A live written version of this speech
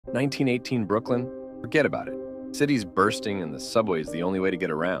1918 Brooklyn? Forget about it. City's bursting and the subway's the only way to get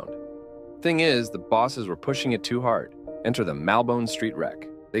around. Thing is, the bosses were pushing it too hard. Enter the Malbone Street Wreck.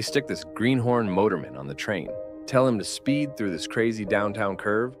 They stick this greenhorn motorman on the train. Tell him to speed through this crazy downtown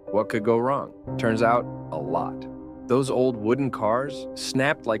curve. What could go wrong? Turns out, a lot. Those old wooden cars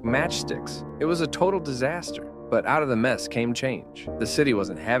snapped like matchsticks. It was a total disaster. But out of the mess came change. The city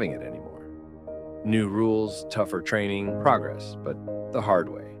wasn't having it anymore. New rules, tougher training, progress, but the hard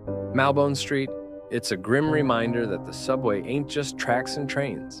way. Malbone Street, it's a grim reminder that the subway ain't just tracks and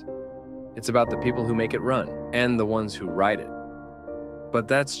trains. It's about the people who make it run, and the ones who ride it. But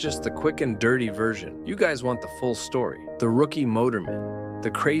that's just the quick and dirty version. You guys want the full story. The rookie motorman,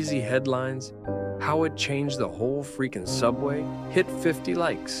 the crazy headlines, how it changed the whole freaking subway. Hit 50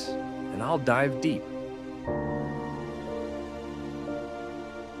 likes, and I'll dive deep.